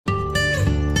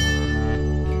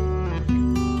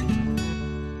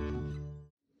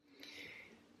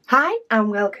Hi and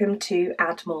welcome to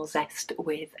Add More Zest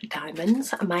with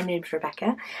Diamonds. My name's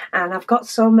Rebecca and I've got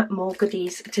some more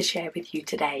goodies to share with you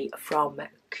today from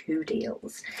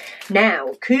CooDeals. Now,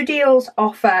 CooDeals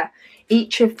offer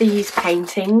each of these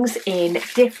paintings in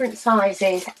different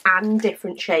sizes and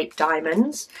different shaped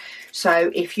diamonds. So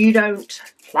if you don't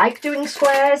like doing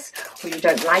squares or you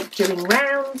don't like doing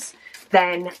rounds,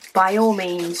 then by all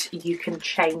means you can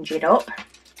change it up.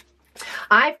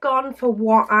 I've gone for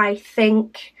what I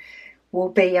think will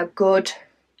be a good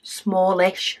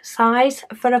smallish size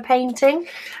for a painting,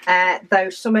 though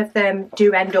some of them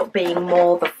do end up being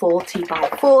more the 40 by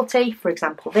 40, for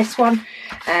example this one,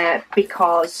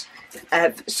 because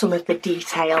of some of the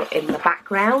detail in the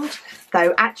background.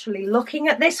 Though actually looking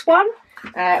at this one,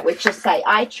 which I say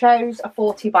I chose a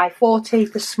 40 by 40,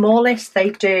 the smallest they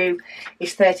do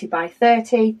is 30 by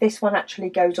 30. This one actually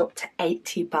goes up to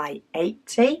 80 by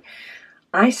 80.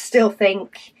 I still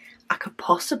think I could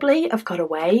possibly have got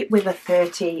away with a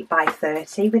 30 by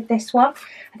 30 with this one.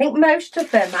 I think most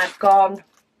of them I've gone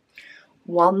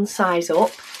one size up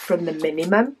from the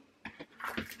minimum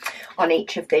on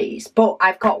each of these, but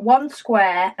I've got one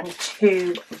square and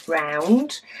two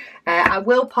round. I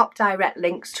will pop direct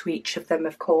links to each of them,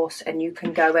 of course, and you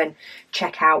can go and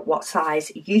check out what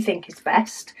size you think is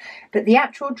best. But the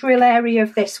actual drill area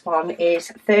of this one is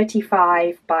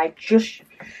 35 by just,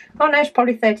 oh no, it's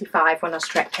probably 35 when I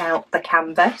stretch out the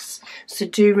canvas. So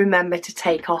do remember to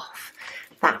take off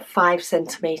that 5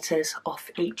 centimetres off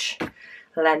each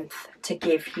length to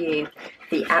give you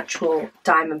the actual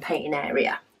diamond painting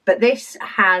area. But this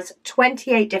has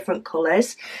 28 different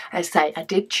colours. As I say, I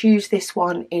did choose this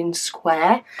one in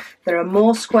square. There are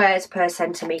more squares per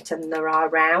centimetre than there are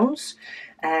rounds,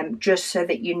 just so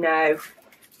that you know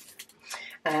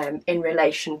in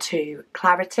relation to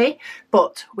clarity.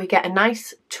 But we get a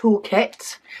nice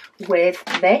toolkit with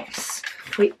this.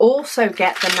 We also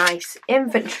get the nice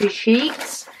inventory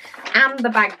sheets and the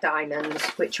bag diamonds,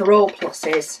 which are all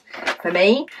pluses for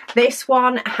me. This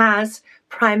one has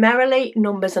primarily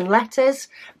numbers and letters,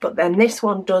 but then this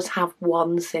one does have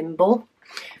one symbol.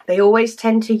 They always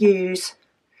tend to use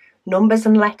numbers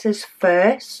and letters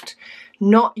first,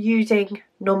 not using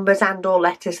numbers and or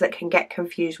letters that can get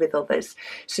confused with others.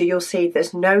 So you'll see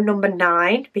there's no number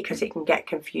 9 because it can get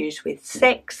confused with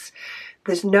 6.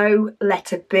 There's no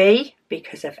letter B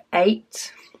because of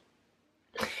 8.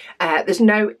 There's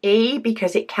no E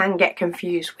because it can get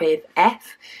confused with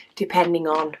F, depending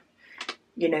on,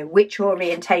 you know, which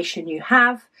orientation you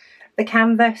have the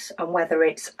canvas and whether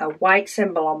it's a white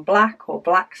symbol on black or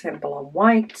black symbol on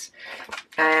white.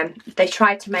 They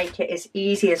try to make it as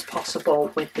easy as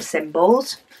possible with the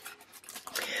symbols,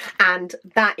 and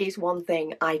that is one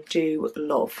thing I do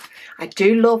love. I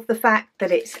do love the fact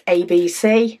that it's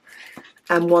ABC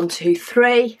and 1, 2,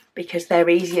 3 because they're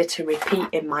easier to repeat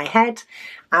in my head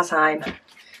as I'm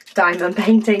diamond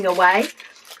painting away.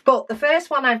 But the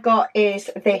first one I've got is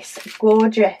this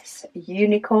gorgeous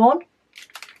unicorn,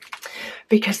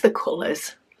 because the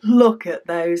colours, look at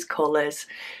those colours.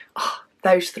 Oh,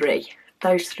 those three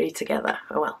together,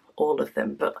 oh well, all of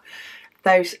them, but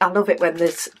those, I love it when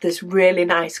there's really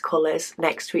nice colours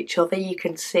next to each other. You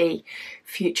can see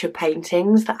future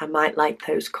paintings that I might like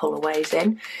those colourways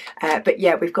in. But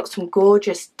yeah, we've got some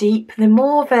gorgeous deep, they're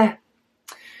more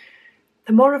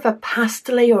of a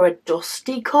pastel or a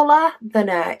dusty colour than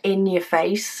a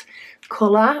in-your-face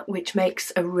colour, which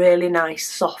makes a really nice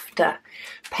softer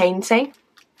painting.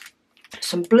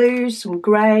 Some blues, some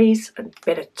greys, a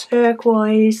bit of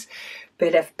turquoise,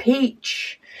 bit of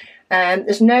peach.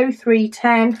 There's no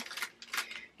 310,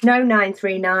 no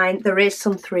 939. There is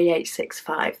some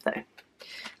 3865 though.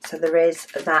 So there is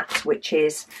that, which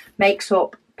makes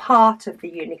up part of the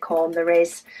unicorn. There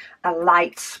is a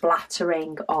light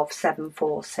splattering of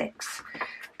 746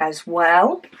 as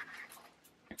well.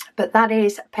 But that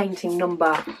is painting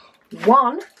number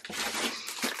 1.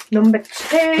 Number 2,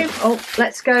 oh,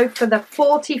 let's go for the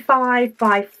 45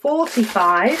 by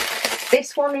 45.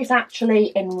 This one is actually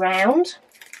in round.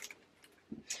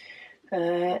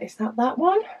 Is that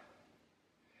one?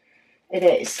 It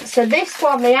is. So this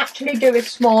one, they actually do as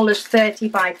small as 30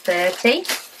 by 30.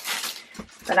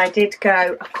 But I did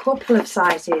go a couple of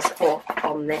sizes up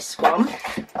on this one.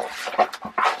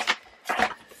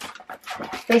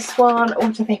 This one,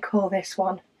 what do they call this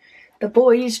one? The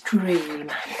Boy's Dream.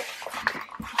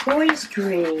 Boy's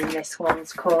Dream, this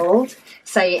one's called.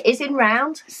 So it is in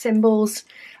round. Symbols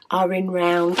are in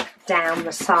round down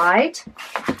the side.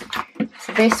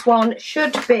 So this one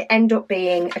should end up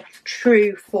being a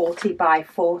true 40 by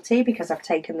 40 because I've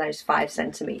taken those 5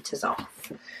 centimetres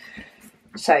off.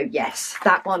 So yes,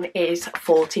 that one is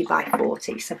 40 by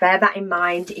 40. So bear that in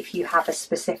mind if you have a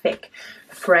specific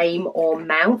frame or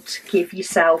mount. Give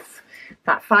yourself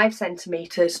that 5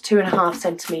 centimetres, 2.5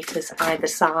 centimetres either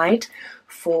side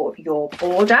for your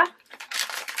border.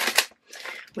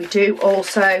 We do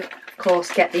also, of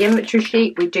course, get the inventory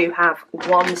sheet. We do have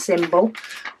one symbol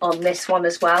on this one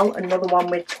as well. Another one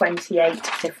with 28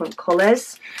 different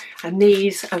colours. And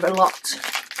these are a lot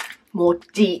more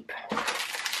deep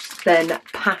than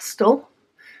pastel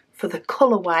for the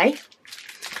colourway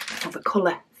or the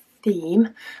colour theme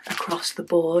across the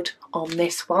board on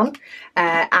this one.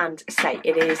 And say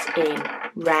it is in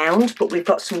round, but we've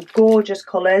got some gorgeous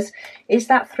colours. Is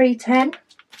that 310?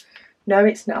 No,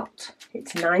 it's not.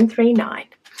 It's 939.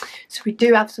 So we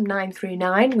do have some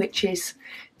 939, which is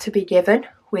to be given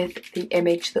with the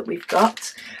image that we've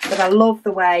got. But I love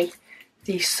the way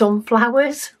these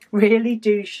sunflowers really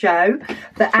do show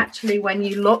that actually when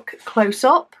you look close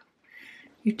up,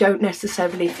 you don't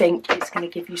necessarily think it's going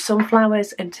to give you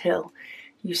sunflowers until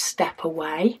you step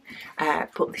away.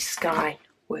 But the sky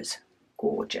was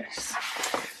gorgeous.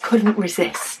 Couldn't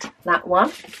resist that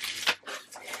one.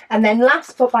 And then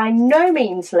last but by no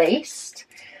means least,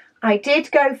 I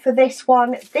did go for this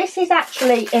one. This is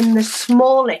actually in the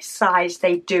smallest size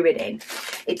they do it in.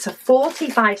 It's a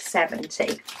 40 by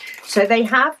 70. So they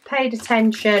have paid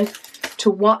attention to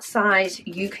what size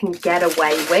you can get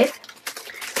away with.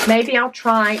 Maybe I'll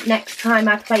try next time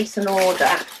I place an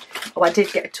order. Oh, I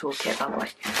did get a toolkit, by the way.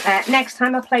 Next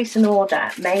time I place an order,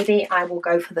 maybe I will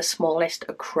go for the smallest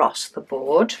across the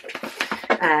board.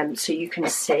 So you can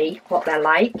see what they're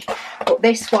like. But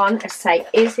this one, as I say,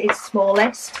 is its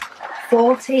smallest.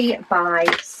 40 by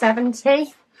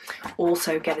 70.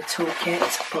 Also get a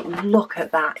toolkit, but look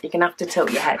at that. You're going to have to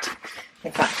tilt your head.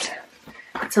 In fact,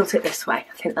 tilt it this way.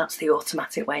 I think that's the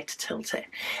automatic way to tilt it.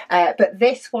 But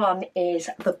this one is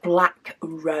the Black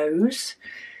Rose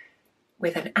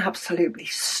with an absolutely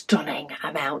stunning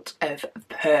amount of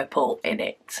purple in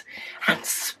it. And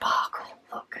sparkle,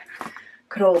 look.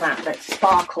 Look at all that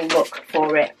sparkle look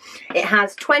for it. It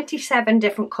has 27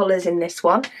 different colours in this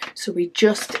one, so we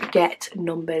just get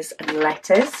numbers and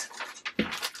letters.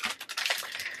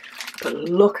 But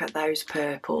look at those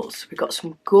purples. We've got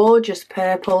some gorgeous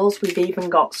purples. We've even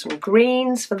got some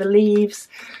greens for the leaves,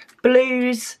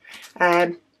 blues,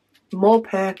 more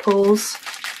purples,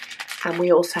 and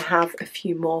we also have a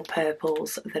few more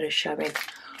purples that are showing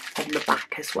on the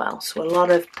back as well. So a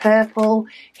lot of purple,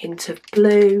 hint of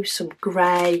blue, some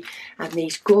grey, and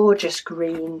these gorgeous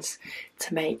greens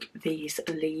to make these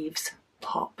leaves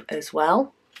pop as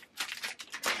well.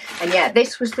 And yeah,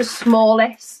 this was the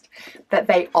smallest that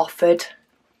they offered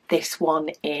this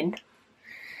one in.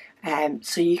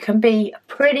 So you can be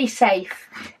pretty safe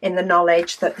in the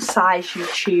knowledge that the size you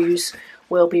choose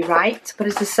will be right. But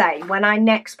as I say, when I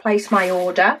next place my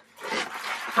order,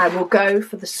 I will go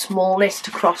for the smallest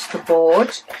across the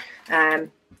board,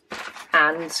 and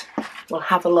we'll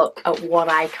have a look at what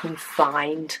I can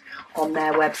find on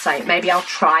their website. Maybe I'll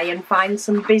try and find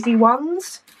some busy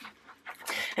ones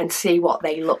and see what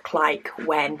they look like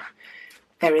when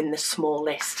they're in the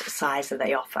smallest size that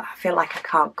they offer. I feel like I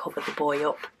can't cover the boy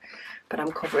up, but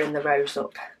I'm covering the rose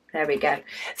up. There we go.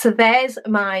 So there's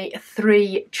my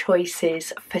 3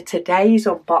 choices for today's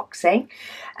unboxing.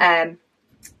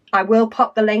 I will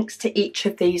pop the links to each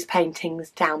of these paintings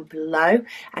down below,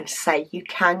 and say you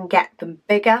can get them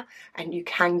bigger and you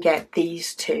can get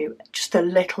these two just a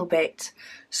little bit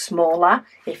smaller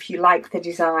if you like the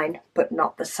design but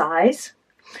not the size.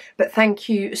 But thank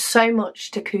you so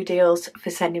much to CooDeals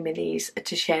for sending me these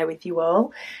to share with you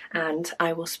all, and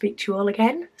I will speak to you all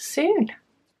again soon.